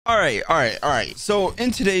All right. So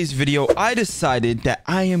in today's video, I decided that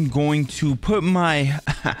I am going to put my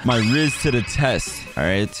my Riz to the test. All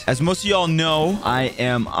right. As most of y'all know, I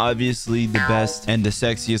am obviously the best and the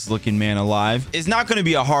sexiest looking man alive. It's not going to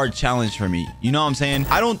be a hard challenge for me. You know what I'm saying?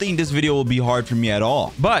 I don't think this video will be hard for me at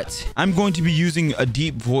all. But I'm going to be using a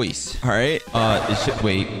deep voice. All right.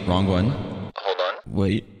 Wait, wrong one. Hold on.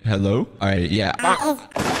 Wait. Hello. All right. Yeah.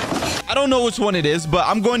 I don't know which one it is, but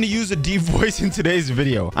I'm going to use a deep voice in today's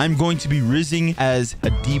video. I'm going to be rizzing as a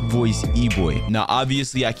deep voice e-boy. Now,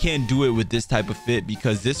 obviously, I can't do it with this type of fit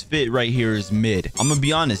because this fit right here is mid. I'm gonna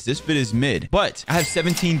be honest, this fit is mid, but I have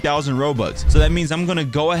 17,000 Robux. So that means I'm gonna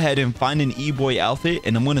go ahead and find an e-boy outfit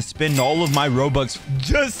and I'm gonna spend all of my Robux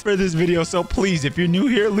just for this video. So please, if you're new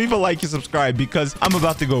here, leave a like and subscribe because I'm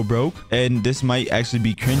about to go broke and this might actually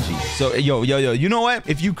be cringy. So yo, you know what?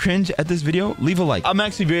 If you cringe at this video, leave a like. I'm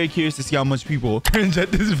actually very curious to see how much people cringe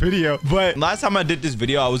at this video. But last time I did this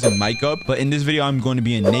video, I was in mic up, but in this video I'm going to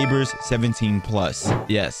be in neighbors 17 plus.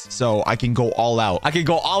 Yes, so I can go all out. I can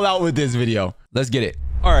go all out with this video. Let's get it.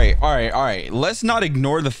 All right. Let's not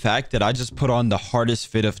ignore the fact that I just put on the hardest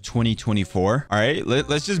fit of 2024. All right,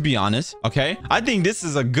 let's just be honest. Okay, I think this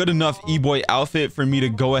is a good enough e-boy outfit for me to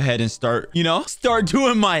go ahead and start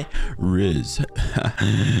doing my Riz.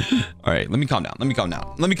 All right, let me calm down.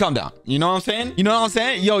 You know what I'm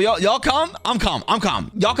saying? Yo, y'all calm? I'm calm.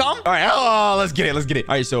 Y'all calm? All right, let's get it.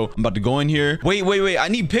 All right, so I'm about to go in here. Wait. I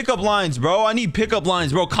need pickup lines, bro.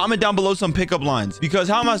 Comment down below some pickup lines because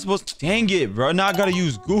how am I supposed to... Dang it, bro. Now I gotta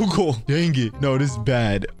use Google. Dang it. No, this is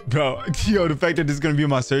bad, bro. Yo, the fact that this is gonna be in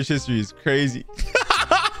my search history is crazy.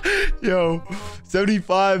 Yo,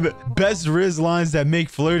 75 best Riz lines that make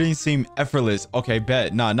flirting seem effortless. Okay,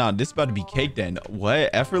 bet. Nah, this about to be cake then. What?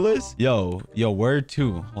 Effortless? Yo, word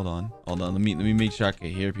two. Hold on. Let me make sure I can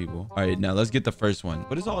hear people. All right, now let's get the first one.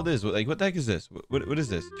 What is all this? Like, what the heck is this? What is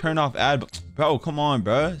this? Turn off ad. Bro, come on,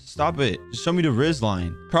 bro. Stop it. Just show me the Riz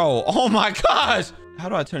line. Bro, oh my gosh. How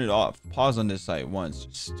do I turn it off? Pause on this site once.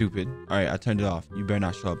 Stupid. All right, I turned it off. You better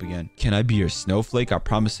not show up again. Can I be your snowflake? I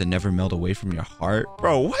promise to never melt away from your heart.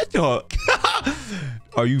 Bro, what the?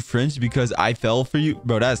 Are you French because I fell for you?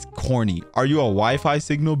 Bro, that's corny. Are you a Wi-Fi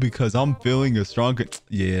signal because I'm feeling a strong...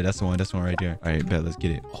 Yeah, that's the one. That's the one right there. All right, bet. Let's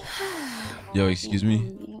get it. Oh. Yo, excuse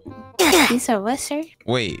me? You said what, sir?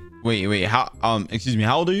 Wait. How... Excuse me.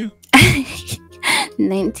 How old are you?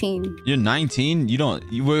 19. You're 19.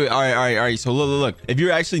 Wait, all right. So look. If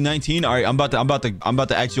you're actually 19, all right. I'm about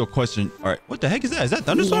to ask you a question. All right. What the heck is that? Is that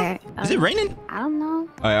thunderstorm? Yeah, is it raining? I don't know.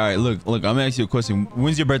 All right. Look. I'm gonna ask you a question.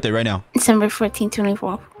 When's your birthday right now? December 14,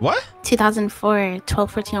 24. What? 2004.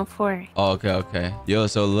 12/14/04. Oh, okay. Yo,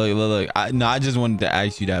 so look. I just wanted to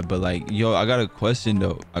ask you that, but like, yo, I got a question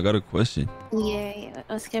though. Yeah.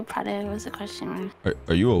 Let's get product. What's the question, man?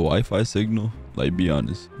 Are you a Wi-Fi signal? Like, be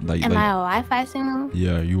honest. Am I a Wi-Fi signal?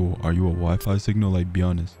 Yeah. Are you a Wi-Fi signal? Like, be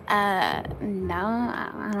honest. No.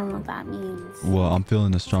 I don't know what that means. Well, I'm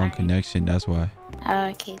feeling a strong connection. That's why.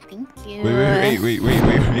 Okay, thank you.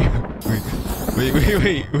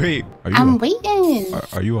 Wait. I'm waiting.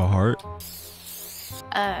 Are you a heart?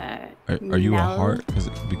 Are you no. a heart?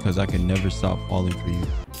 Because I can never stop falling for you.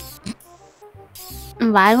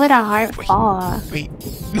 Why would a heart fall? Wait.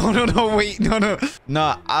 No. Wait. No.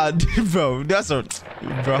 Nah, bro,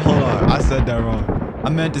 bro, hold on. I said that wrong. I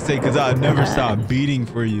meant to say because I'd never stop beating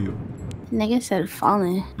for you. Nigga said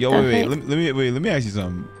falling. Yo, wait. Let me ask you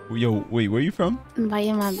something. Yo, wait, where you from? Why you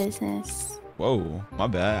in my business? Whoa, my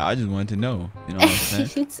bad. I just wanted to know. You know what I'm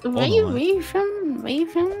saying? Where you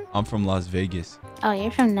from? I'm from Las Vegas. Oh,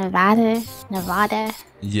 you're from Nevada?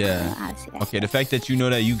 Yeah. Oh, I see. Okay, the fact that you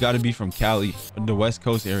know that, you got to be from Cali, the West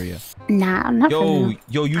Coast area. Nah, I'm not from...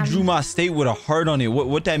 Yo, you drew my state with a heart on it.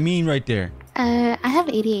 What that mean right there? I have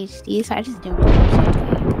ADHD, so I just do random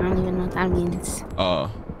shit. I don't even know what that means.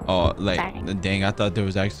 Like, sorry. Dang, I thought there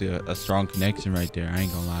was actually a strong connection right there. I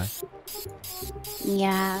ain't gonna lie.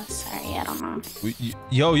 Yeah, sorry, I don't know.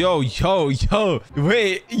 Yo.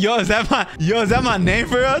 Wait, is that my name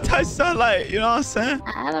for real? Type stuff, like, you know what I'm saying?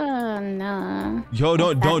 I don't know. Yo,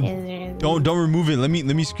 don't remove it. Let me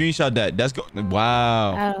screenshot that. That's go.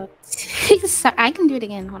 Wow. Oh, sorry, I can do it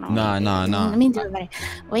again. Hold on. Nah. Let me do it better.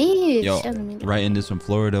 Wait. Yo, writing this from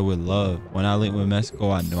Florida with love. When I link with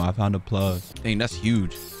Mexico, I know I found a plug. Dang, that's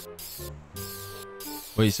huge.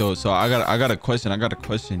 Wait, so I got a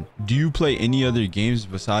question. Do you play any other games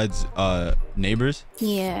besides Neighbors?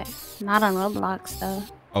 Yeah, not on Roblox though.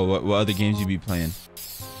 Oh, what other games you be playing?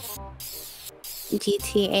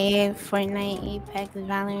 GTA, Fortnite, Apex,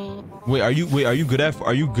 Valorant. Wait, are you good at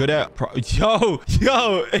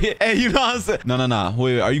yo, hey, you know what I'm saying? No.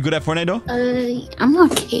 Wait, are you good at Fortnite though? I'm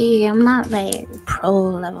okay. I'm not like pro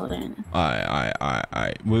level then.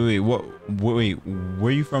 Alright. Wait, where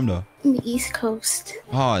are you from though? In the East Coast.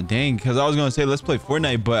 Oh dang, because I was gonna say let's play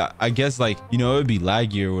Fortnite, but I guess like it would be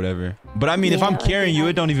laggy or whatever. But I mean, if Yeah, I'm it would be carrying you,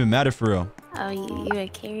 it laggy. don't even matter for real. Oh, you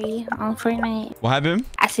would carry on Fortnite? What happened?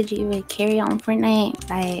 I said you would carry on Fortnite.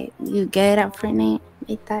 Like, you good at Fortnite?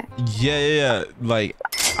 Like that? Yeah. Like,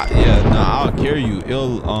 yeah, nah, I'll carry you. It'll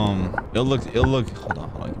look. Hold on.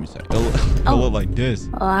 Give me a sec. It'll look like this.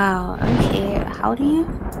 Wow. Okay. How old are you?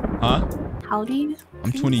 Huh? How old are you?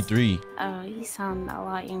 I'm 23. Oh, you sound a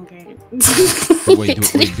lot younger. Wait,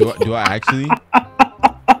 do I actually?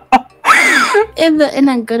 In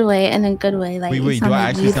a good way. Like, Wait, you do I like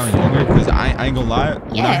actually sound younger? Because I ain't gonna lie.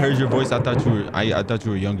 When I Yeah. heard your voice, I thought you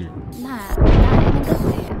were younger. Not in a good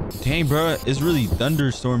way. Dang, bro, it's really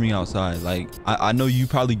thunderstorming outside. Like, I know you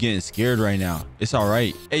probably getting scared right now. It's all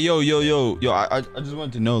right. Hey, yo. I just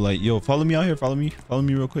wanted to know, like, yo, follow me out here. Follow me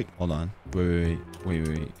real quick. Hold on. Wait.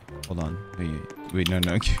 Hold on. Wait. No.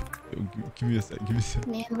 Give me a sec.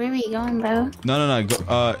 Man, where are we going, bro? No. Go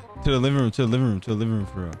to the living room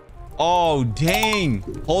for real. Oh dang,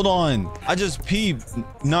 hold on, I just peeped.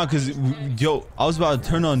 Nah, cause yo, I was about to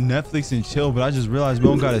turn on Netflix and chill, but I just realized we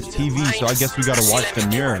don't got a TV, so I guess we gotta watch the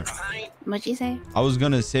mirror. What'd you say? I was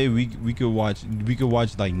gonna say we could watch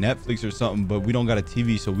like Netflix or something, but we don't got a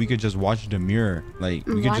TV, so we could just watch the mirror. Like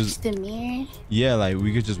we could Watch just the mirror? yeah, like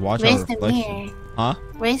we could just watch Where's our the reflection. mirror? Huh?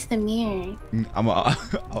 Where's the mirror?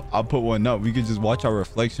 I'll put one up. We could just watch our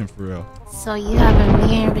reflection for real. So you have a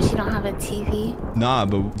mirror, but you don't have a TV? Nah,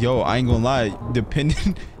 but yo, I ain't gonna lie.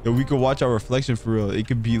 Depending, yo, we could watch our reflection for real. It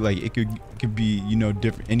could be like it could be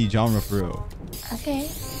different, any genre for real. Okay.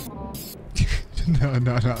 No.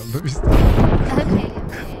 Let me stop. Okay.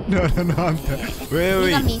 No. I'm done. You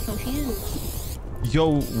Wait. got me confused.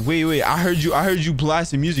 Yo, wait. I heard you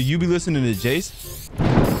blasting music. You be listening to Jace?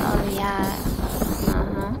 Oh yeah.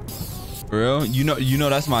 For real? You know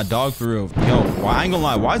that's my dog for real. Yo, I ain't gonna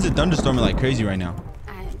lie. Why is it thunderstorming like crazy right now?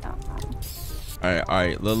 I don't know. All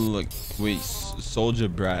right. Look. Wait, Soldier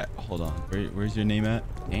Brat. Hold on. Where's your name at?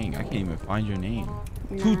 Dang, I can't even find your name.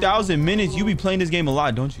 2,000 minutes. You be playing this game a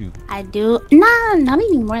lot, don't you? I do. Nah, not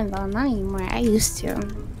anymore though. Not anymore. I used to.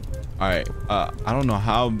 All right. I don't know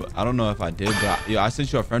how. I don't know if I did, but I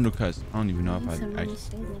sent you a friend request. I don't even know if I actually.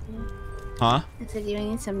 Huh? I said you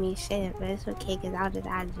ain't some me shit, but it's okay because I'll just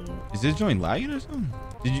add you. Is this joint lagging or something?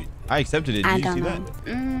 Did you? I accepted it. Did you see that?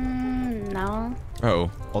 No. Oh,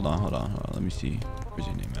 hold on. Let me see. Where's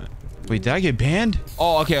your name at? Wait, did I get banned?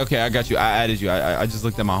 Oh, okay. I got you. I added you. I just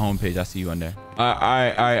looked at my homepage. I see you on there. All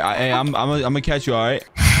right. Hey, I'm gonna catch you. All right.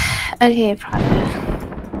 Okay,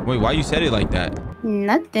 probably. Wait, why you said it like that?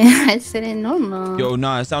 Nothing. I said it normal. Yo,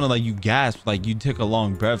 nah, it sounded like you gasped, like you took a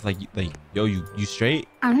long breath, like yo, you straight?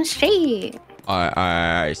 I'm straight. All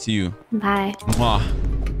right. See you. Bye. Mwah.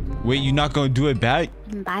 Wait, you not gonna do it back?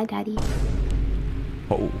 Bye, daddy.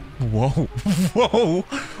 Oh, whoa,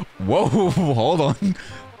 hold on.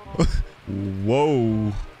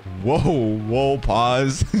 Whoa,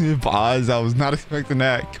 pause. I was not expecting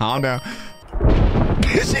that. Calm down.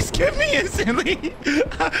 She skipped me instantly.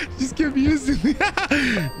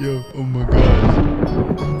 Yo, oh my gosh.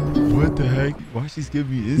 What the heck? Why she skip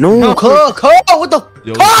me instantly? No, what the?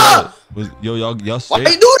 Yo, y'all Why straight?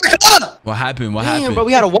 you doing that? What happened? Damn, bro,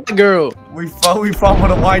 we had a white girl. We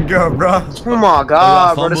fumbled a white girl, bro. Oh my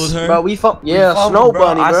god, bro. fumbled her? Bro, yeah, Fumbled, Snow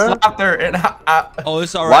Bunny, I bro. slapped her and Oh,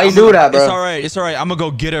 it's all right. Why you do that, bro? It's all right. I'm gonna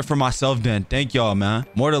go get her for myself then. Thank y'all, man.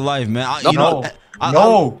 More to life, man. No.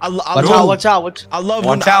 I Watch out. I love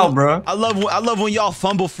Watch out, bro. I love when y'all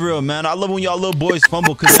fumble for real, man. I love when y'all little boys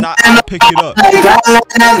fumble because then I pick it up.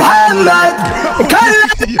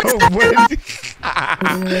 Yo, what?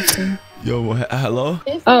 Yo, hello.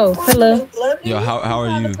 Oh, hello. Yo, how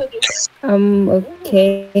are you? I'm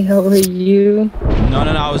okay. How are you? No.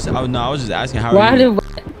 I was just asking how Why are you?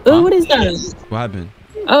 Oh, what is that? What happened?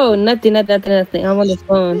 Oh, nothing. I'm on the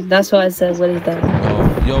phone. That's why I said, what is that?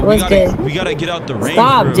 Oh, yo, What's good? we gotta get out the rain.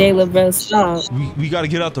 Stop, for real. Jayla, bro. Stop. We gotta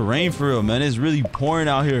get out the rain for real, man. It's really pouring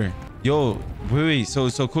out here. Yo, wait. So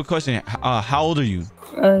quick question. How old are you?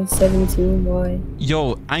 17, boy.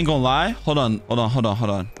 Yo, I ain't gonna lie. Hold on.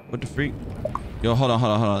 What the freak? Yo, hold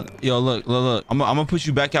on. Yo, look. I'm gonna put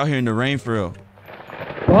you back out here in the rain for real.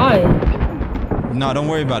 Why? No, don't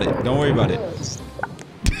worry about it.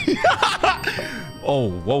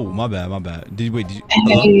 Oh, whoa, my bad. Did you?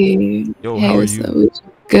 Hello? Hey, Yo, hey, how are what's you? up?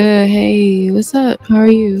 Good. Hey, what's up? How are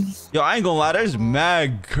you? Yo, I ain't gonna lie. There's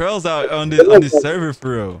mad girls out on this server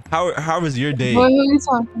for real. How was your day? Boy, who you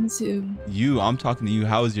talking to? You. I'm talking to you.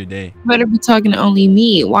 How was your day? Better be talking to only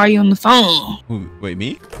me. Why are you on the phone? Who, wait,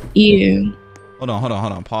 me? Yeah. Hold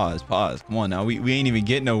on. Pause. Come on now. We ain't even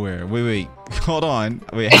get nowhere. Wait. Hold on.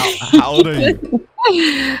 Wait, how old are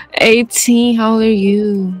you? 18. How old are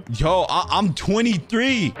you? Yo, I'm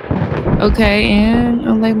 23. Okay, and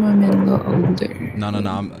I like my men a little older.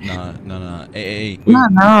 No. Hey. Wait,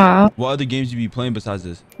 Nah. what other games you be playing besides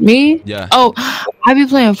this? Me? Yeah. Oh, I be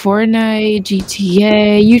playing Fortnite,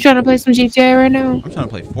 GTA. You trying to play some GTA right now? I'm trying to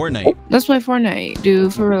play Fortnite. Let's play Fortnite,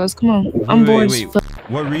 dude. For real, let's come on. I'm bored as fuck.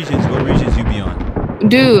 What regions you be on?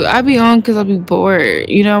 Dude, I be on because I be bored.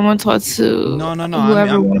 You know, I want to talk to No.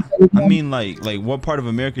 I mean, like what part of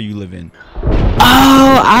America you live in?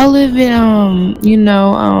 Oh, I live in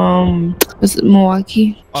what's it,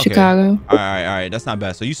 Milwaukee, Okay. Chicago. All right. That's not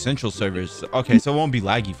bad. So you central servers. Okay, so it won't be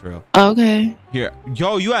laggy for real. Okay. Here,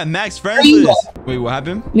 yo, you at max friends list. Wait, what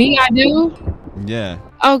happened? Me, I do. Yeah.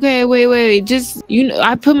 Okay, wait. Just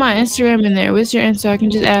I put my Instagram in there. What's your Insta? I can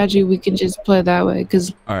just add you. We can just play that way.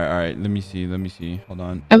 Cause All right. Let me see. Hold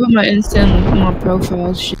on. I put my Insta in my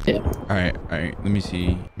profile. Shit. All right. Let me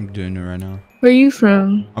see. I'm doing it right now. Where you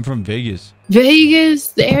from? I'm from Vegas. Vegas,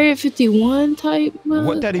 the Area 51 type.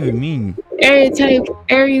 What that even mean? Area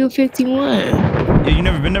 51. Yeah, you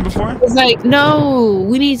never been there before? It's like, no,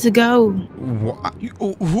 we need to go.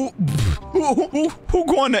 Who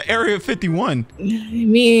going to Area 51?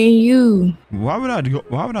 Me and you. Why would I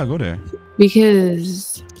go there?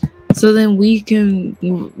 Because so then we can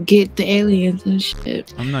get the aliens and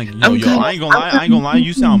shit. I'm not. Yo, I ain't gonna lie.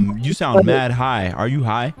 You sound mad high. Are you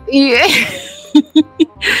high? Yeah.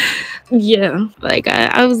 Yeah. Like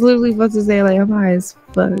I was literally about to say like I'm high as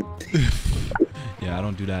fuck. Yeah, I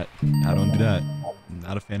don't do that. I'm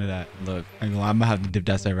not a fan of that. Look, I ain't gonna lie, I'm gonna have to dip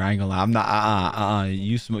that server. I ain't gonna lie. I'm not.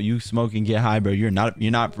 You smoke and get high, bro. You're not.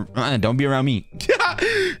 Don't be around me.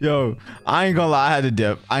 Yo, I ain't gonna lie. I had to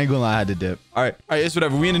dip. All right. It's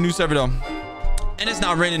whatever. We in a new server though, and it's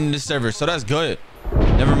not raining in this server, so that's good.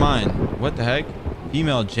 Never mind. What the heck?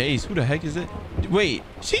 Female Jace. Who the heck is it? Wait,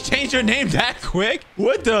 she changed her name that quick?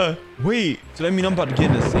 What the? Wait, so that mean I'm about to get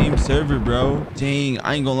in the same server, bro? Dang,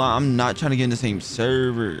 I ain't gonna lie. I'm not trying to get in the same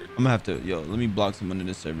server. I'm gonna have to, let me block someone in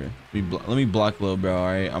this server. Let me block Lil Bro, all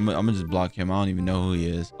right? I'm gonna just block him. I don't even know who he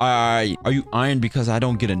is. All right. Are you iron because I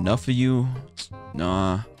don't get enough of you?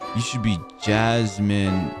 Nah. You should be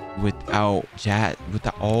Jasmine without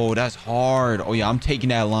oh, that's hard. Oh, yeah, I'm taking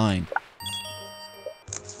that line.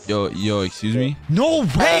 Yo, excuse me? No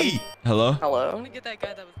way! Hello? Hello? I'm gonna get that guy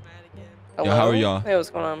that was mad again. Hello? Yo, how are y'all? Hey, what's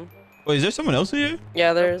going on? Wait, is there someone else here?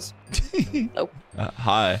 Yeah, there's. Oh.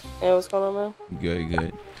 Hi. Hey, what's going on, man?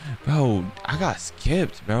 Good. Bro, I got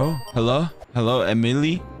skipped, bro. Hello,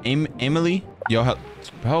 Emily? Yo,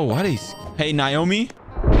 bro, what is... Hey, Naomi?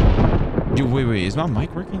 Yo, wait, is my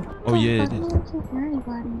mic working? Oh, yeah, it is.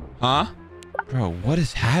 Huh? Bro, what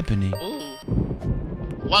is happening?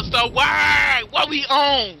 What's the word? What we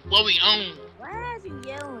on? Why are you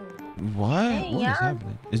yelling? What? Hey, What is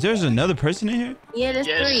happening? Is there another person in here? Yeah, there's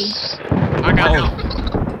three. I got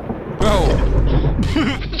Bro.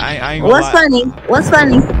 I ain't gonna What's lie. funny? What's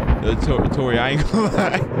funny? Tori, I ain't gonna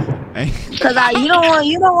lie. Cause you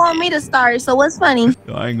don't want me to start. So what's funny?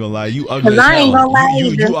 Yo, I ain't gonna lie. You ugly as I hell. ain't gonna lie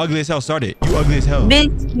You ugly as hell. Start it. You ugly as hell.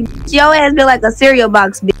 Bitch, your ass built like a cereal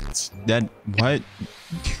box, bitch. That what?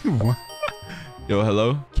 What? Yo,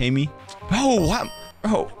 hello, Kami. Bro, why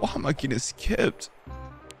am I getting skipped?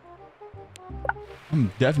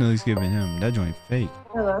 I'm definitely skipping him. That joint fake.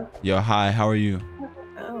 Hello. Yo, hi. How are you?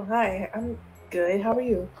 Oh, hi. I'm good. How are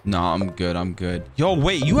you? No, I'm good. Yo,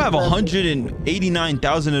 wait. You have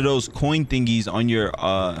 189,000 of those coin thingies on your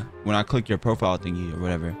when I click your profile thingy or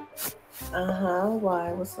whatever.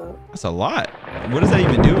 Why? What's up? That's a lot. What does that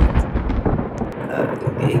even do?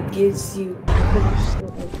 It gives you shit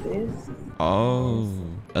like this. Oh,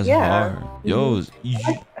 that's Yeah. hard. Yo,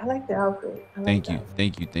 I like the outfit. Thank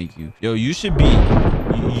you. Yo, you should be,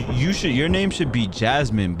 your name should be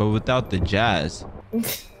Jasmine, but without the jazz.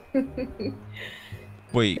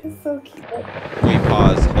 Wait. It's so cute. Wait,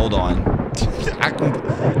 pause. Hold on.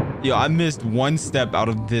 I missed one step out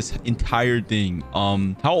of this entire thing.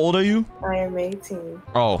 How old are you? I am 18.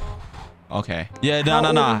 Oh, okay. Yeah, no.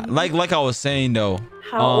 Like I was saying though.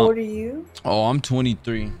 How old are you? Oh, I'm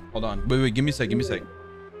 23. Hold on. Wait. Give me a sec.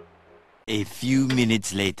 A few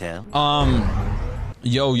minutes later.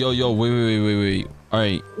 Yo. Wait. All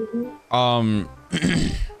right.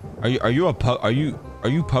 Are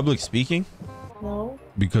you public speaking? No.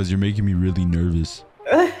 Because you're making me really nervous.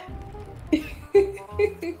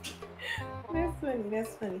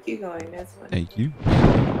 funny. Keep going. That's funny. Thank you.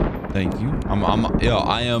 Thank you.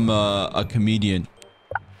 I am a comedian.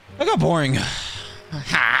 I got boring. All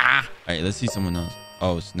right, let's see someone else.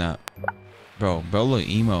 Oh, snap. Bro, look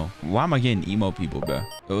emo. Why am I getting emo people, bro?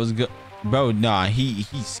 It was good. Bro, nah, he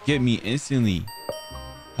skipped me instantly.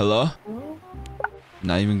 Hello?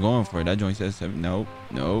 Not even going for it. That joint says 7. Nope.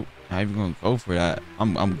 Not even gonna go for that.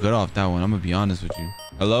 I'm good off that one. I'm gonna be honest with you.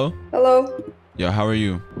 Hello? Hello. Yo, how are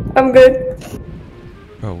you? I'm good.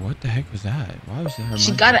 Bro, what the heck was that? Why was that?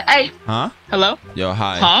 She got it. Hey. Huh? Hello? Yo,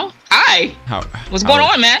 hi. Huh? Hi. What's going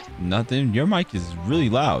on, man? Nothing. Your mic is really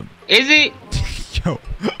loud. Is it? Yo.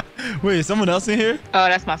 Wait, is someone else in here? Oh,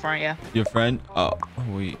 that's my friend, yeah. Your friend? Oh,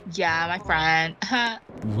 wait. Yeah, my friend.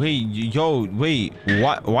 Wait, wait.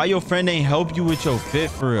 Why your friend ain't help you with your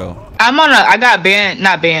fit for real? I got banned,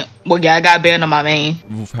 not banned. Well, yeah, I got banned on my main.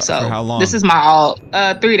 For how long? This is my alt.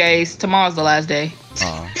 3 days. Tomorrow's the last day.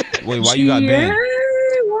 Wait, why you got banned?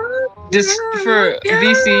 Just for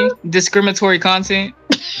VC, discriminatory content.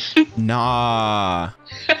 Nah.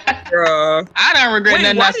 Bruh. I don't regret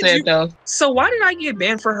nothing I said, though. So why did I get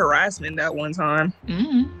banned for harassment that one time?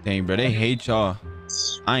 Dang, bro, they hate y'all.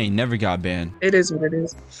 I ain't never got banned. It is what it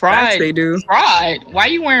is. Fried. They do. Fried. Why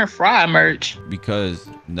you wearing fried merch? Because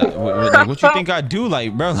what you think I do?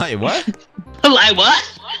 Like, bro, like what? Like what?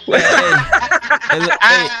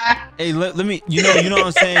 Hey, let me. You know what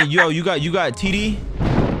I'm saying? Yo, you got TD?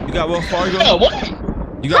 You got Wells Fargo? What?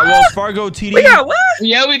 You got Wells Fargo TD? We got what?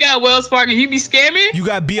 Yeah, we got Wells Fargo. You be scamming? You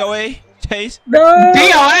got BOA Chase? No.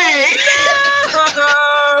 BOA?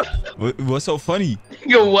 What's so funny?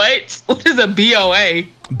 Yo, what? What is a BOA?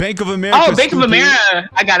 Bank of America. Oh, Bank of America.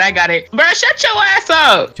 I got it. Bro, shut your ass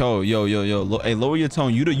up. Yo. Hey, lower your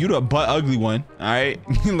tone. You the butt ugly one. All right.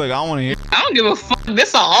 Look, I don't want to hear. I don't give a fuck.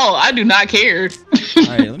 This all. I do not care. All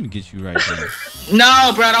right, let me get you right there.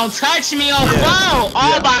 No, bro, don't touch me on phone.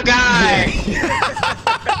 Oh my god.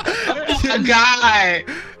 Oh my god.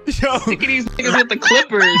 Yo. Sick of these niggas with the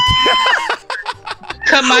clippers.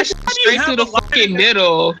 Cut my shit straight through the fucking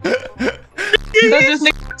middle. This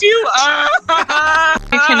nigga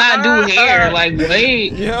cannot do hair. Like,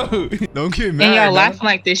 wait. Yo, don't get mad. And y'all laughing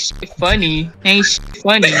like this shit funny. Ain't shit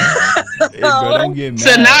funny. Hey, bro, don't get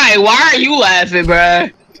mad. Tonight, why are you laughing, bro?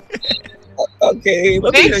 Okay,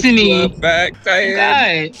 let me Fix me. Back.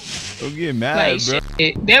 God. Don't get mad, Like, bro.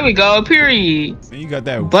 shit. There we go. Period. Man, you got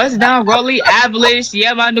that. Bust down, Rolly, average.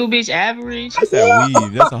 Yeah, my new bitch, average. That's that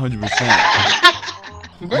weave. That's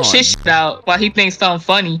 100%. Bro, shit out while he thinks something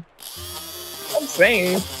funny. I'm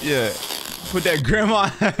saying. Yeah. Put that grandma.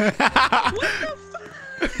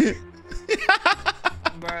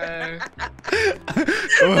 Bruh.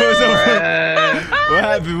 What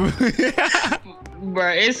happened?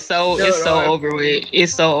 Bruh, it's so over with.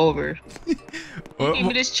 It's so over. Give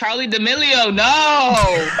me this Charlie D'Amelio. No.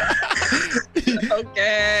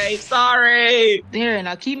 Okay, sorry. There,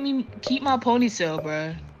 now keep my ponytail,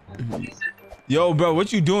 bruh. Yo, bro,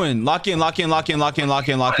 what you doing? Lock in. Come on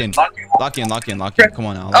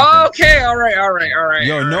now. Okay, all right.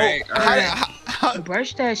 Yo, no.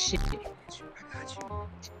 Brush that shit.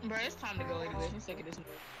 Bro, it's time to go anyway. I'm sick of this.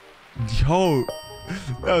 Yo,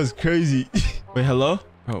 that was crazy. Wait, hello?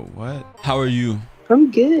 Bro, what? How are you? I'm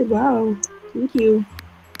good. Wow. Thank you.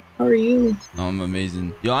 How are you? Oh, I'm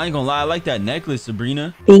amazing. Yo, I ain't gonna lie. I like that necklace,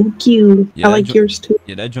 Sabrina. Thank you. Yeah, I like yours too.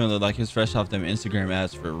 Yeah, that joint looked like it's fresh off them Instagram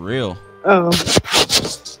ads for real. Oh.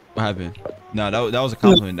 What happened? No, that was a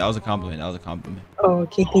compliment. That was a compliment. Oh,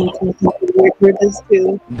 okay. Thank you. We're this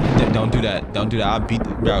too. Don't do that. I'll beat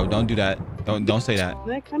bro. Don't do that. Don't say that.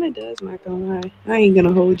 That kind of does, not gonna lie. I ain't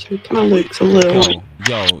gonna hold you. Kind of looks a little.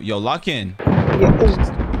 Yo, lock in. Yeah.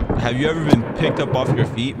 Have you ever been picked up off your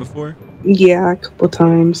feet before? Yeah, a couple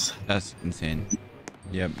times. That's insane.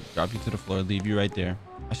 Yeah, drop you to the floor, leave you right there.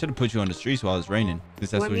 I should have put you on the streets while it's raining,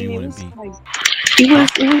 because that's where you wouldn't be. It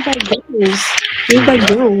was like girls. It was like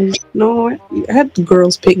girls. No, I had the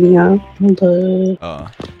girls pick me up.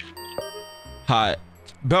 Hi.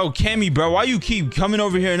 Bro, Cammy, bro, why you keep coming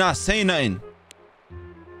over here and not saying nothing?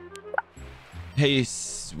 Hey,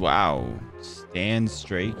 wow. Stand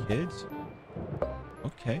straight, kids?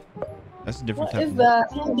 Okay. That's a different type of... What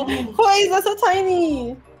is that? Why is that so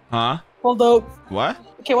tiny? Huh? Hold up. What?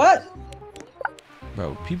 Okay, what?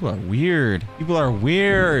 Bro, people are weird.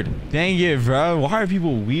 Dang it, bro. Why are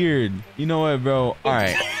people weird? You know what, bro? All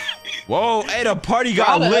right. Whoa, hey, the party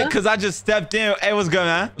got lit because I just stepped in. Hey, what's good,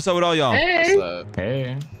 man? What's up with all y'all? Hey. What's up?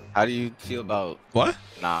 Hey. How do you feel about... What?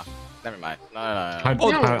 Nah, never mind. No. How do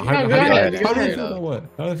you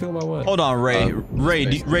feel about what? Hold on, Ray. Ray,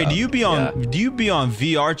 do you be on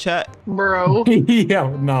VR chat? Bro. Yeah,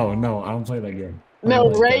 no, I don't play that game.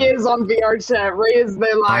 No, my Ray God. is on VR chat. Ray is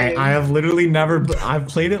there lying. I have literally never. I've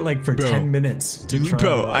played it like for 10 minutes. To try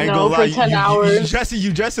Bro, it out. I ain't No, gonna for lie. 10 hours.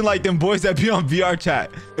 You dressing like them boys that be on VR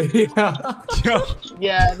chat. Yeah. Yo,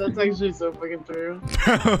 Yeah, that's actually so fucking true.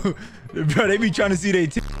 bro, they be trying to see they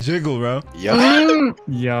jiggle, bro. Yo.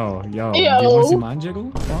 Yo. Do you Yo. want to see mine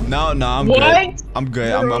jiggle? No, I'm What? good. I'm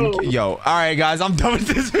good. Yo, all right, guys, I'm done with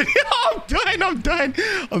this video. I'm done.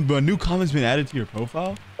 But new comments been added to your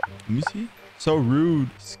profile. Let me see. So rude.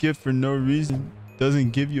 Skip for no reason.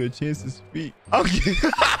 Doesn't give you a chance to speak. Okay.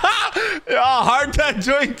 Yo, hard that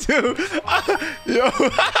joint too. Yo.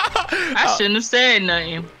 I shouldn't have said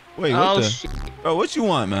nothing. Wait, what the? Shit. Bro, what you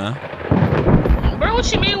want, man? Bro,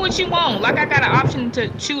 what you mean what you want? Like I got an option to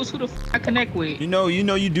choose who the I connect with. You know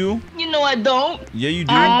you do. You know I don't. Yeah, you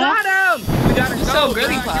do. I got him. We gotta You go. so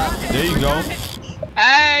girly pop. There you go.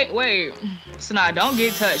 Hey, wait. So now don't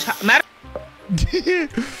get touched. Matter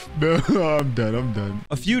No, I'm done.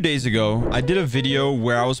 A few days ago, I did a video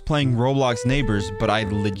where I was playing Roblox Neighbors, but I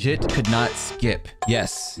legit could not skip.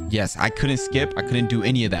 Yes, I couldn't skip. I couldn't do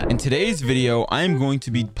any of that. In today's video, I am going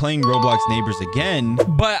to be playing Roblox Neighbors again,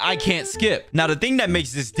 but I can't skip. Now, the thing that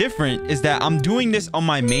makes this different is that I'm doing this on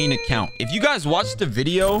my main account. If you guys watched the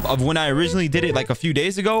video of when I originally did it like a few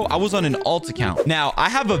days ago, I was on an alt account. Now, I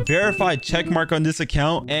have a verified check mark on this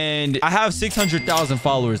account, and I have 600,000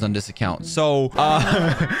 followers on this account. So,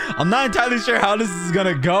 I'm not entirely sure how this is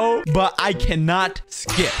gonna go, but I cannot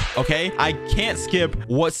skip, okay? I can't skip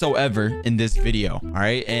whatsoever in this video, all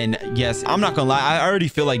right? And yes, I'm not gonna lie, I already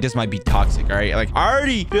feel like this might be toxic, all right? Like, I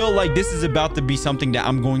already feel like this is about to be something that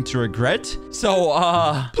I'm going to regret. So,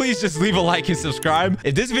 please just leave a like and subscribe.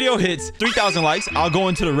 If this video hits 3,000 likes, I'll go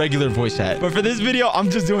into the regular voice chat. But for this video, I'm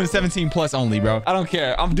just doing 17 plus only, bro. I don't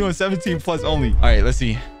care. I'm doing 17 plus only. All right, let's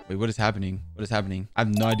see. Wait, what is happening? What is happening? I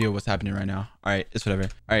have no idea what's happening right now. All right, it's whatever.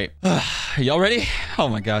 All right. Y'all ready? Oh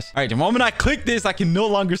my gosh. All right, the moment I click this, I can no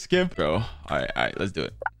longer skip. Bro. All right, let's do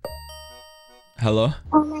it. Hello?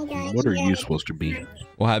 Oh my god. What are you supposed to be?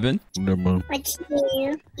 What happened? Never mind. What you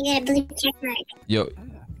do? You got a blue check mark.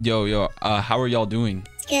 Yo, how are y'all doing?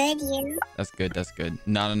 Good, you? That's good.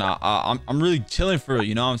 No. I'm really chilling for real.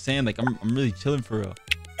 You know what I'm saying? Like, I'm really chilling for real.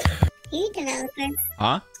 Are you a developer?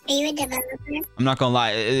 Huh? Are you a developer? I'm not gonna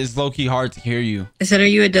lie. It's low-key hard to hear you. I said, are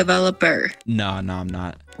you a developer? No, I'm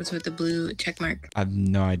not. What's with the blue check mark? I have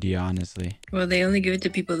no idea, honestly. Well, they only give it to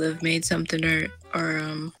people that have made something or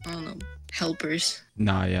I don't know, helpers.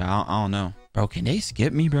 Nah, yeah, I don't know. Bro, can they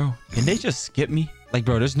skip me, bro? Can they just skip me? Like,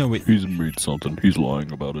 bro, there's no way. He's made something. He's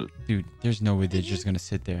lying about it. Dude, there's no way they're just gonna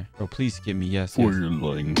sit there. Bro, please skip me. Yes. For your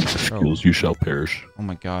lying skills, you shall perish. Oh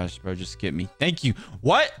my gosh, bro, just skip me. Thank you.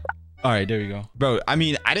 What? All right, there we go. Bro, I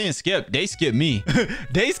mean, I didn't skip. They skipped me.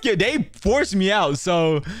 They forced me out.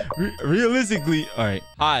 So, realistically, all right.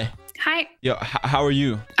 Hi. Hi. Yo, how are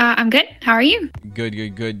you? I'm good. How are you? Good.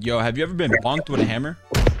 Yo, have you ever been bonked with a hammer?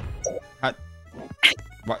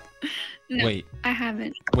 What? No, Wait. I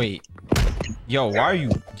haven't. Wait. Yo, why are you?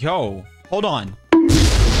 Yo, hold on.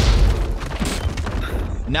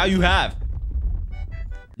 Now you have.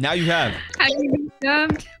 Have you been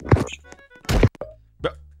dubbed?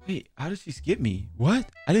 Bro, wait, how did she skip me? What?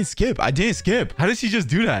 I didn't skip. How did she just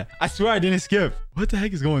do that? I swear I didn't skip. What the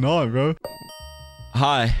heck is going on, bro?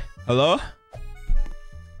 Hi. Hello?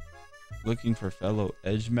 Looking for fellow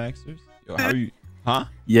Edge Maxers? Yo, how are you? Huh?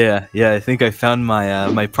 Yeah, I think I found my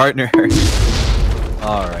my partner.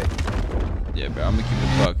 All right. Yeah, bro, I'm gonna keep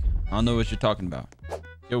it a buck. I don't know what you're talking about.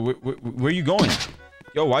 Yo, where you going?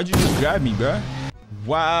 Yo, why'd you just grab me, bro?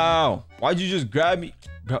 Wow. Why'd you just grab me?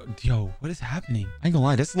 Bro, yo, what is happening? I ain't gonna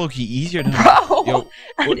lie, that's low-key easier than... Bro, yo,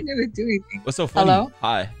 I didn't even do anything. What's so funny? Hello?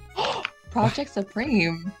 Hi. Project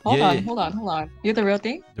Supreme. Hold Yeah. on. You're the real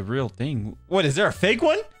thing? The real thing? What, is there a fake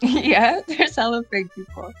one? Yeah, there's hella fake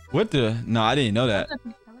people. What the? No, I didn't know that.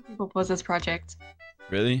 Hella people post this project.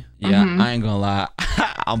 Really? Yeah, Mhm. I ain't gonna lie.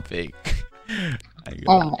 I'm fake.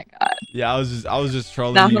 Oh my god. Yeah, I was just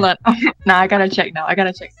trolling Nah, you. hold on. Nah, I gotta check now.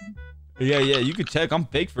 Yeah, you could check. I'm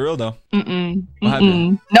fake for real though. Mm-mm. What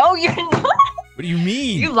happened? No, you're not. What do you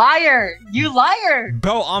mean? You liar.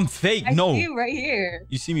 Bro, I'm fake. I No. see you right here.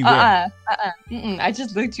 You see me where? I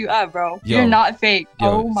just looked you up, bro. Yo. You're not fake.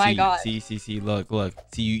 Yo, oh my see, god. See. Look.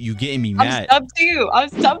 See, you getting me I'm mad. stumped to you.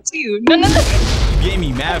 No. You getting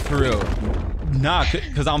me mad for real. Nah,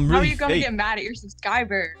 cause I'm How really are you gonna fake. get mad at your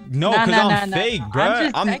subscriber? No, Nah, cause nah, I'm nah, fake, nah.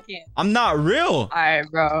 bruh. I'm just checking. I'm not real. Alright,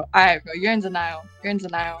 bro. You're in denial.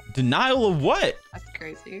 Denial of what? That's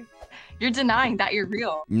crazy. You're denying that you're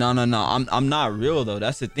real. No. I'm not real though.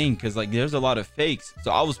 That's the thing, cause like there's a lot of fakes.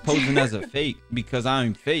 So I was posing as a fake because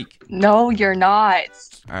I'm fake. No, you're not.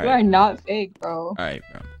 All You right. are not fake, bro. All right,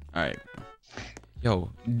 bro.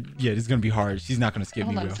 Yo, yeah, this is gonna be hard. She's not gonna skip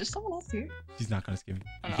me, Hold on, bro. is there someone else here? She's not gonna skip me.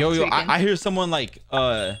 Oh, Yo, no, I hear someone like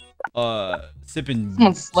sipping.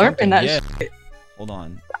 Someone's slurping that shit. Hold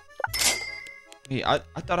on. Hey, I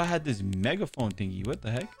thought I had this megaphone thingy. What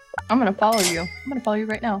the heck? I'm gonna follow you. I'm gonna follow you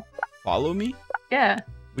right now. Follow me? Yeah.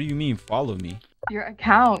 What do you mean follow me? Your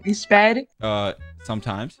account, you sped.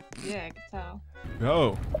 Sometimes. Yeah, I can tell.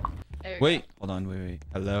 Go. Wait, hold on, wait.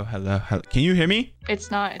 Hello. Can you hear me? It's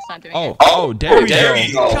not doing Oh, it. Oh, there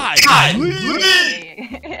we go. God,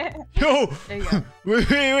 Yeah. Yo, There you go.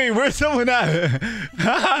 wait, where's someone at?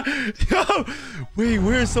 Yo, wait,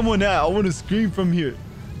 where's someone at? I want to scream from here.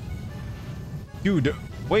 Dude,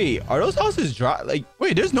 wait, are those houses dry? Like,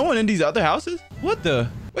 wait, there's no one in these other houses? What the?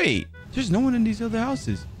 Wait, there's no one in these other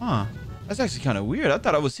houses. Huh, that's actually kind of weird. I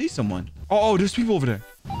thought I would see someone. Oh, there's people over there.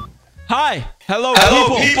 Hi, hello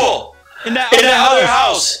people. In that other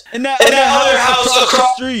house. In that other house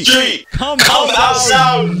across the street. Come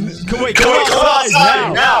outside. Come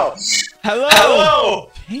outside now.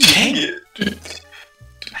 Hello. Dang it.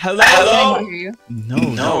 Hello.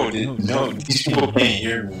 No. These people can't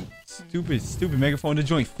hear me. Stupid megaphone. The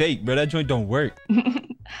joint fake, bro. That joint don't work.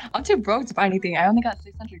 I'm too broke to buy anything. I only got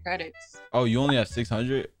 600 credits. Oh, you only have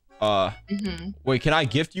 600? Wait, can I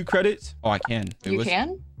gift you credits? Oh, I can. Wait, You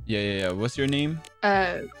can? Yeah. What's your name?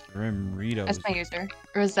 Grimritos. That's my user.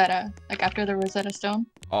 Rosetta. Like after the Rosetta Stone.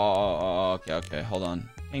 Oh, okay. Hold on.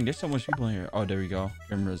 Dang, there's so much people in here. Oh, there we go.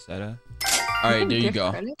 Grim Rosetta. All right, there you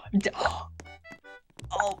go.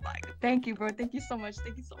 Oh my god. Thank you, bro. Thank you so much.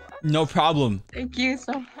 No problem. Thank you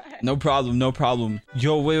so much. No problem.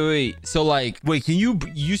 Yo, wait. So like, can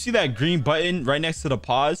you see that green button right next to the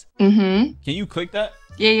pause? Mm-hmm. Can you click that?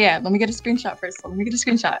 Yeah. Let me get a screenshot first.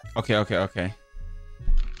 Okay.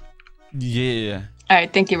 Yeah. All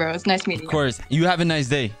right. Thank you, bro. It's nice meeting you. Of course. You have a nice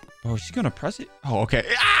day. Oh, she's gonna press it? Oh, okay.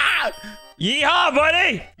 Ah! Yeehaw,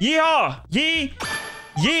 buddy! Yeehaw!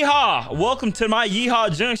 Welcome to my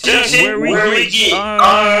Yeehaw Junction where we get a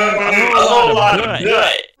whole lot of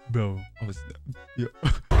nut. Bro,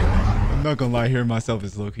 I'm not gonna lie, hearing myself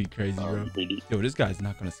is low-key crazy, bro. Yo, this guy's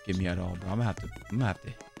not gonna skip me at all, bro. I'm gonna have to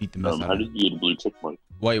beat the mess out of him. How did you get a blue check mark?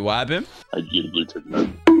 Wait, what happened? How did you get a blue check mark?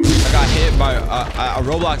 I got hit by a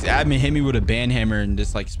Roblox admin hit me with a band hammer in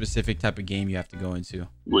this like specific type of game you have to go into.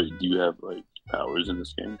 Wait, do you have like powers in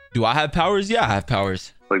this game? Do I have powers? Yeah, I have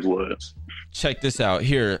powers. Like what? Check this out.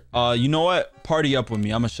 Here, you know what? Party up with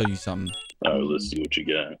me. I'm gonna show you something. All right, let's see what you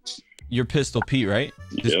got. You're Pistol Pete, right?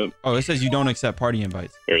 Yep. Oh, it says you don't accept party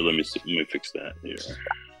invites. Here, let me fix that. Here.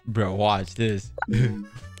 Bro, watch this. Wait,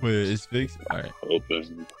 it's fixed? All right.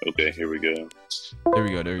 Open. Okay, here we go. There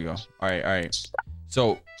we go. All right.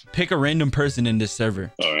 So pick a random person in this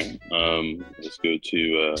server. All right. Let's go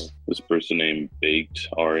to this person named Baked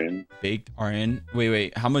RN. Baked RN.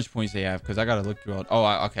 Wait. How much points they have? Because I gotta look through all.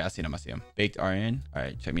 Oh, okay. I see them. Baked RN. All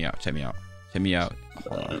right. Check me out.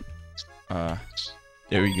 Hold on.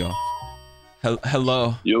 There we go.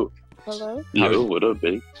 Hello. Yo. Hello. Yo. What up,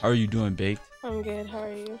 Baked? How are you doing, Baked? I'm good. How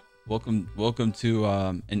are you? Welcome to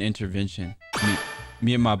an intervention.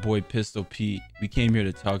 Me and my boy Pistol Pete. We came here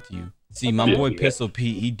to talk to you. See, my boy Pistol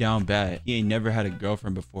Pete, he down bad. He ain't never had a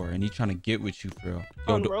girlfriend before, and he trying to get with you for real.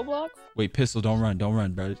 On Roblox? Wait, Pistol, don't run,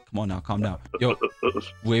 bro. Come on now, calm down. Yo,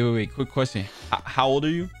 wait. Quick question. How old are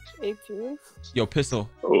you? 18. Yo, Pistol.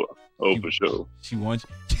 Oh, for sure. She wants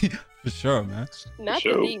you. For sure, man. Not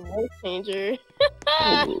the deep voice changer.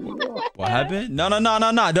 What happened? No.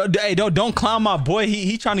 Don't clown my boy.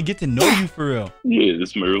 He trying to get to know you for real. Yeah, this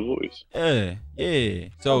is my real voice. Yeah.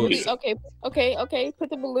 So Okay. Put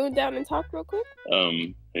the balloon down and talk real quick.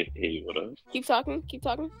 Hey, what up? Keep talking.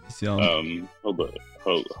 Hello.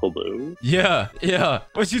 Yeah.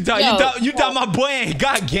 What you thought? You thought my boy ain't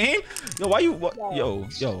got game? Yo, why you? Yo.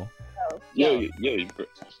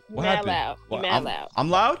 What happened? Loud. Mad loud. I'm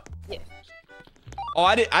loud? Yeah. Oh,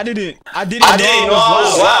 I didn't know I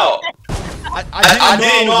was loud. I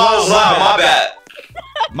didn't know I was loud.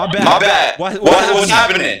 My bad. What's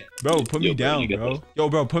happening? Bro, put me down, bro. Yo,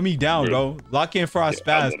 bro, put me down, bro. Lock in for our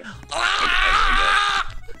spaz.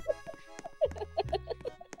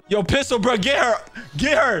 Yo, Pistol, bro, get her.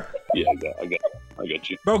 Yeah, I got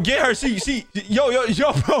you. Bro, get her. See. Yo,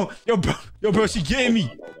 bro, she getting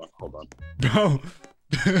me. Hold on. Bro.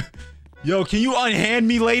 Yo, can you unhand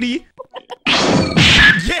me, lady?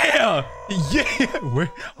 Yeah.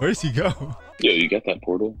 Where's he go? Yo, you got that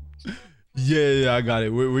portal? Yeah, I got it.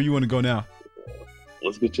 Where you want to go now?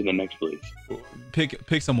 Let's get to the next place.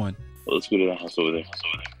 Pick someone. Let's go to the house over there.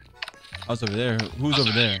 House over there? Who's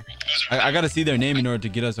over there? I gotta see their name in order to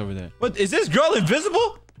get us over there. What, is this girl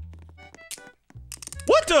invisible?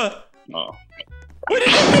 What the? Oh. Where did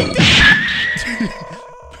you make that?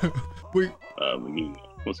 Wait.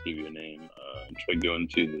 Let's give you a name. Try going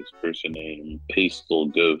to this person named Pastel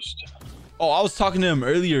Ghost. Oh, I was talking to him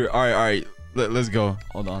earlier. All right. Let's go.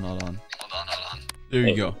 Hold on. There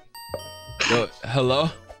you go. Yo, hello?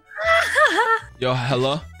 Yo,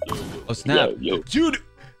 hello? Oh, snap. Yo. Dude,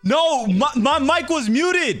 no, my mic was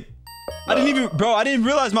muted. I didn't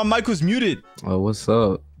realize my mic was muted. Oh, what's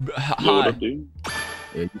up? Hi. Yo, what up, dude?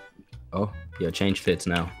 Yeah, change fits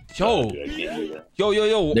now. Yo.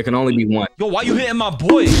 There can only be one. Yo, why you hitting my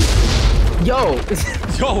boy? Yo.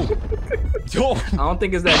 I don't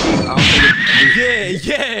think it's that deep.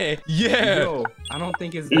 Yeah. Yo, I don't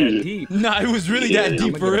think it's that deep. Nah, it was really that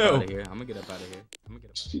deep for real. I'm gonna get up out of here.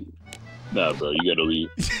 Nah, bro, you gotta leave.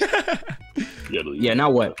 Yeah, now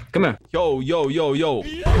what? Come here. Yo,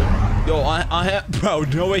 bro,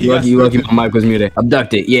 no way. You lucky my mic was muted.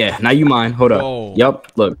 Abducted. Yeah, now you mine. Hold up. Yo. Yup.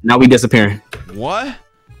 Look, now we disappearing. What?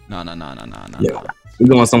 No. Yeah. We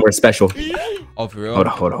going somewhere special. Oh, for real?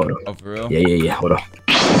 Hold on. Oh, for real? Yeah. Hold on.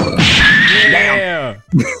 Yeah.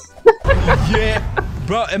 Yeah.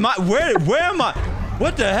 Bro, where am I?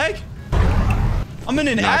 What the heck? I'm in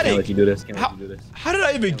an attic. Can't let you do this. How did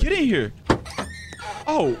I even get in here?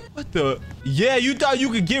 Oh, what the? Yeah, you thought you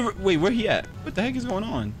could get... Wait, where he at? What the heck is going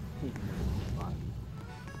on?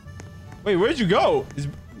 Wait, where'd you go?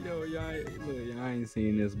 Yo, I ain't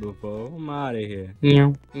seen this before. I'm out of here.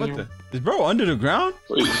 What the? Is bro under the ground?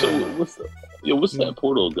 Wait, so what's that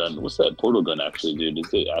portal gun? What's that portal gun actually do?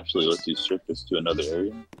 Does it actually let you surface to another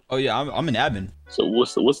area? Oh yeah, I'm an admin. So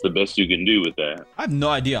what's the best you can do with that? I have no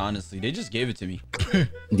idea, honestly. They just gave it to me.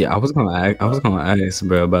 Yeah, I was gonna ask,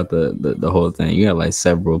 bro, about the whole thing. You got like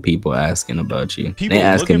several people asking about you. They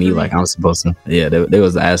asking me like I'm supposed to. Yeah, they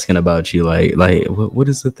was asking about you like what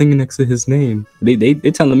is the thing next to his name? They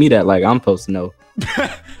telling me that like I'm supposed to know.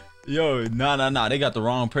 Yo, nah. They got the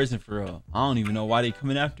wrong person for real. I don't even know why they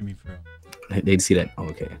coming after me for real. They'd see that. Oh,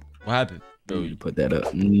 okay. What happened? Bro, you put that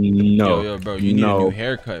up. No. Yo, bro, you need a new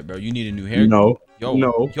haircut, bro. You need a new haircut. No.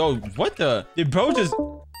 Yo, what the? Did bro just...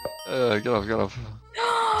 Get off.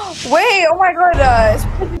 Wait, oh my god.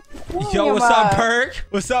 Yo, what's up, Perk?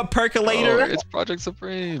 What's up, Percolator? Oh, it's Project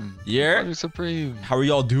Supreme. Yeah? Project Supreme. How are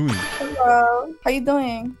y'all doing? Hello. How you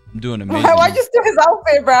doing? I'm doing amazing. Why'd you steal his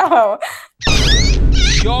outfit, bro?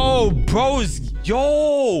 Yo, bros.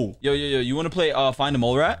 Yo. You want to play Find a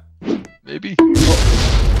Mole Rat? Maybe.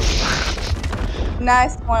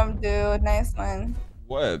 Nice one, dude. Nice one.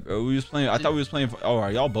 What, bro? We was playing. I thought we was playing. Oh,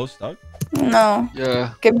 are y'all both stuck? No.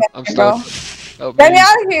 Yeah. Get me I'm out, stuck. bro. Get me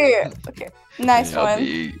out of here. Okay. Nice Help one.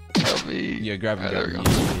 me. Yeah, grab me. There we go.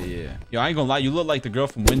 Yeah. Yo, I ain't gonna lie. You look like the girl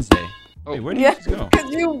from Wednesday. Oh. Wait, where did you just go?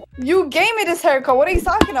 Cause you gave me this haircut. What are you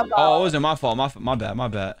talking about? Oh, it wasn't my fault. My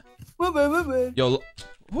bad. Yo,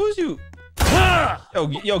 who's you?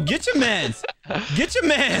 Yo, get your mans. Get your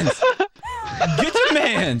mans.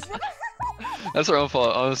 That's her own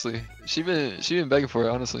fault, honestly. She been begging for it,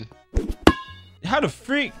 honestly. How the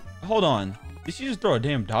freak? Hold on. Did she just throw a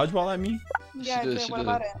damn dodgeball at me? Yeah, She did, okay, she what did.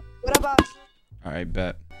 about it? What about it? All right,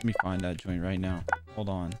 bet. Let me find that joint right now. Hold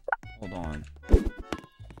on.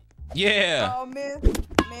 Yeah. Oh, miss.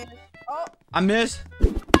 Oh. I missed.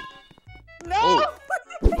 No.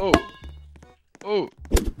 Oh.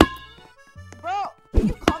 Bro, can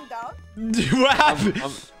you calm down? What happened?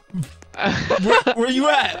 Where you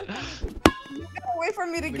at? You gotta wait for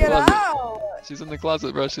me to The get closet. out. She's in the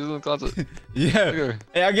closet, bro. She's in the closet. Yeah.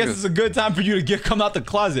 Hey, I guess it's a good time for you to come out the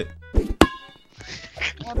closet.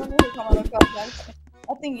 I don't know who come out of the closet.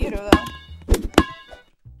 I think you do, though.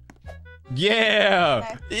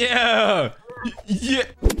 Yeah. Nice. Yeah.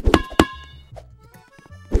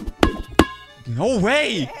 No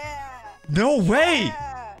way. No way.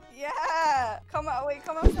 Yeah. Come out. Wait,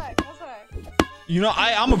 come outside. You know,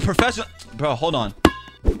 I'm a professional. Bro, hold on.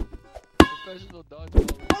 Professional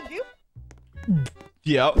dodgeball. Oh, do you?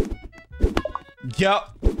 Yep.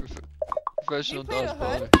 Professional play the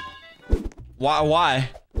dodgeball. Why?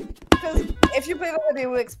 Because if you play the hood, it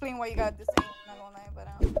will explain why you got this thing. I'm not gonna lie, but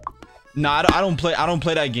Nah, I don't play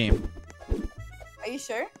that game. Are you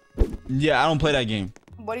sure? Yeah, I don't play that game.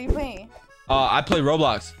 What are you playing? I play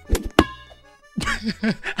Roblox.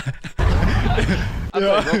 I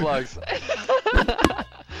play Roblox.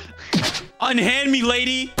 Unhand me,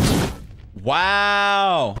 lady.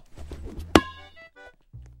 Wow.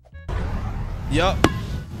 Yup.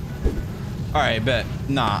 All right, bet.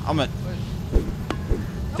 Nah, I'm a.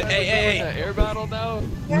 Hey. Air battle now?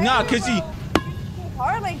 Nah, cause he.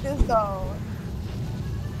 Hard like this though.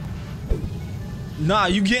 Nah,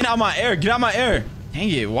 you getting out my air. Get out my air. Dang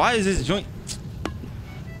it. Why is this joint?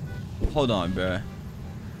 Hold on, bruh.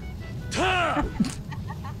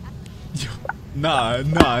 Nah,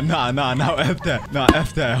 F that. Nah,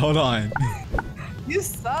 F that. Hold on. You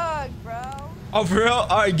suck, bro. Oh, for real?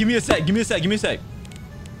 All right, give me a sec. Give me a sec.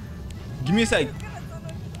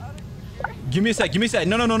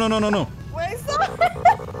 No. Wait, sorry.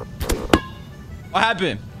 What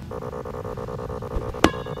happened?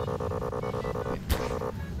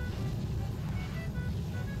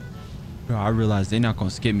 Bro, I realized they're not gonna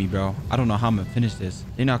skip me, bro. I don't know how I'm gonna finish this.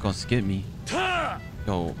 They're not gonna skip me.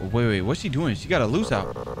 Yo, wait. What's she doing? She got a loose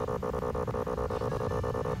out.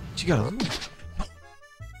 She got a loose.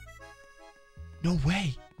 No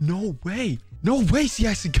way. She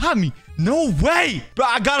actually got me. No way. Bro,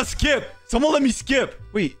 I gotta skip. Someone let me skip.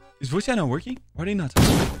 Wait, is voice chat not working? Why are they not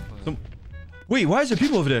talking? Wait, why is there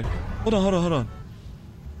people over there? Hold on.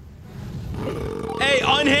 Hey,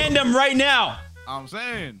 unhand him right now. I'm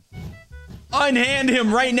saying. Unhand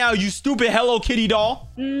him right now, you stupid Hello Kitty doll.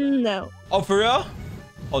 No. Oh, for real?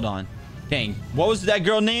 Hold on. Dang. What was that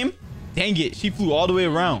girl name? Dang it. She flew all the way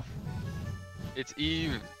around. It's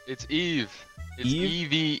Eve. It's Eve. It's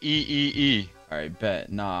Eve? Eve. All right, bet.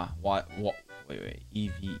 Nah. What? Wait.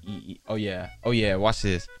 E-V-E-E. Oh, yeah. Watch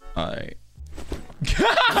this. All right.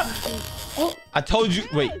 I told you.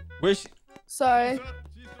 Wait. Where's she? Sorry.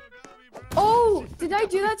 Oh, did I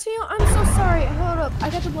do that to you? I'm so sorry. Hold up. I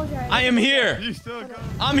got the blow dryer. I am here.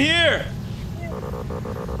 I'm here.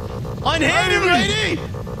 Unhand him, lady.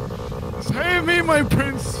 Save me, my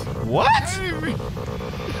prince. What? Save me.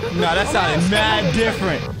 No, that sounded mad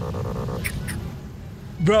different.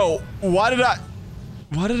 Bro, why did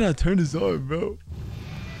I turn this on, bro?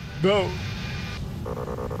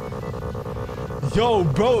 Yo,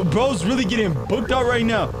 bro's really getting booked out right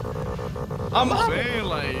now. I'm saying,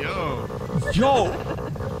 like, yo,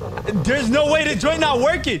 there's no way the joint not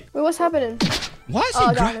working. Wait, what's happening? Why is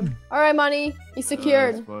he grabbing me? All right, money. He's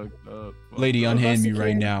secured. Lady, unhand me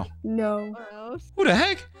right now. No. Who the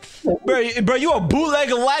heck? Bro, you a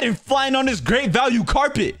bootleg Aladdin flying on this great value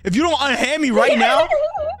carpet. If you don't unhand me right now.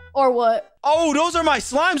 Or what? Oh, those are my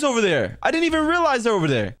slimes over there. I didn't even realize they're over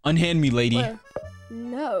there. Unhand me, lady. Where?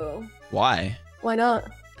 No. Why? Why not?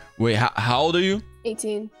 Wait, how old are you?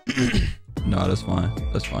 18. No, that's fine.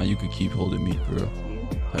 That's fine. You could keep holding me, bro.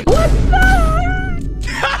 What the?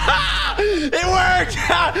 It worked!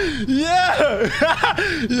 Yeah!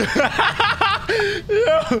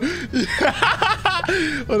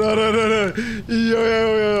 Hold on. Yo,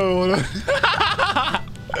 hold on.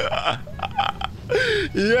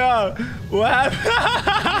 Yeah, what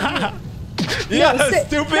happened? Yeah,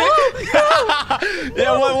 stupid. No.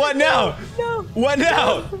 Yeah, what now? No. What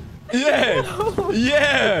now? Yeah. No.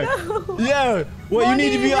 Yeah. No. Yeah. What, Money, you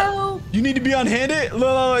need to be no. you need to be unhanded? Your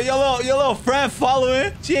little friend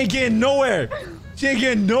following. She ain't getting nowhere. She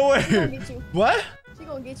gonna get you. What? She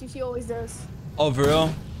gonna get you. She always does. Oh, for real?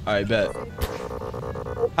 All right, bet.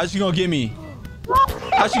 How's she gonna get me?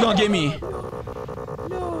 How's she gonna get me?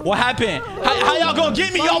 No. What happened? How y'all gonna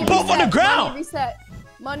get me? Y'all both on the ground.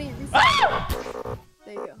 Money reset.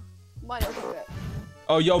 There you go. Money, okay, bet.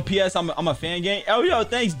 Oh, yo, PS, I'm a fan game. Oh, yo,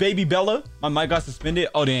 thanks, baby Bella. My mic got suspended.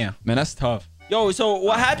 Oh, damn. Man, that's tough. Yo, so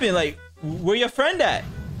what happened? Like, where your friend at?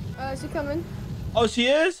 She coming. Oh, she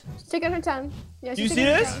is? She's taking her time. Yeah, You she's see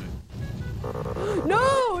taking her this? time.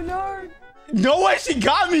 No. No way she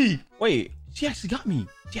got me. Wait, she actually got me.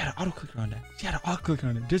 She had an auto clicker on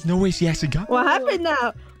that. There's no way she actually got me. What happened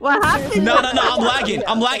now? What happened? No.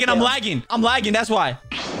 I'm lagging. That's why.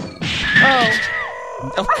 Oh.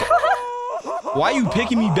 Why are you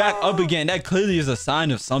picking me back up again? That clearly is a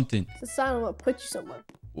sign of something. It's a sign I'm gonna put you somewhere.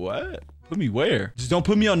 What? Put me where? Just don't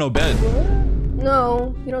put me on no bed.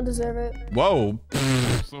 No, you don't deserve it. Whoa.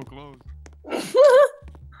 So close.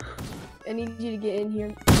 I need you to get in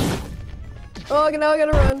here. Oh, now I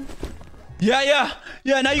gotta run. Yeah,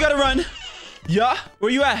 now you gotta run. Yeah,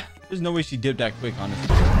 where you at? There's no way she dipped that quick,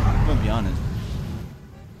 honestly. I'm gonna be honest.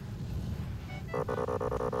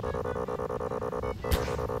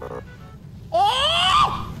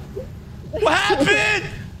 Oh! What happened?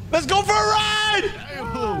 Let's go for a ride!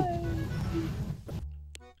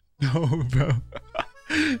 No, bro.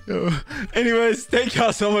 Yo. Anyways, thank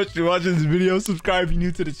y'all so much for watching this video. Subscribe if you're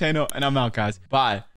new to the channel, and I'm out, guys. Bye.